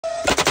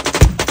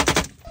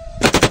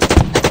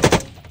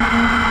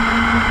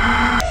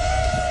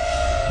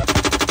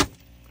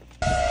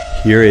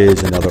Here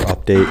is another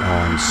update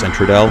on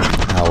Sentradel,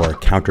 our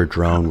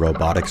counter-drone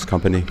robotics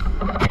company.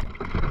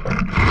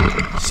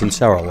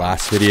 Since our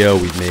last video,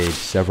 we've made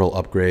several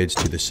upgrades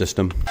to the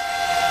system.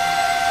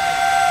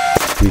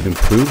 We've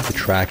improved the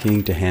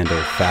tracking to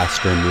handle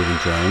faster moving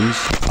drones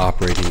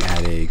operating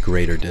at a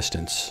greater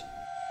distance.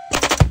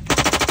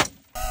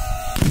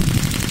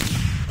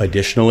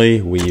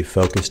 Additionally, we've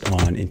focused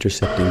on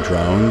intercepting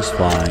drones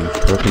flying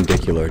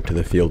perpendicular to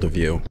the field of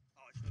view.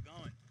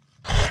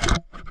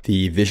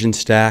 The vision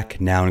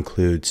stack now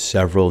includes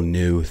several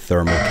new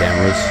thermal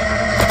cameras.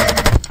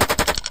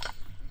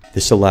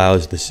 This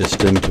allows the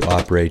system to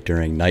operate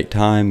during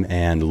nighttime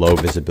and low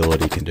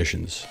visibility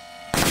conditions.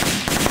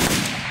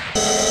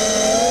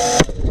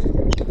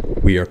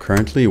 We are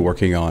currently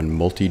working on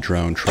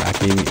multi-drone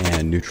tracking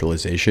and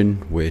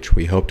neutralization, which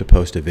we hope to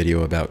post a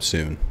video about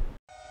soon.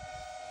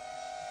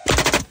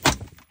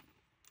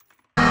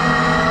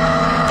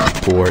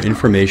 For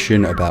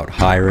information about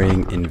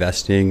hiring,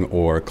 investing,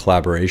 or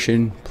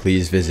collaboration,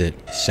 please visit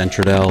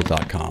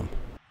Sentradel.com.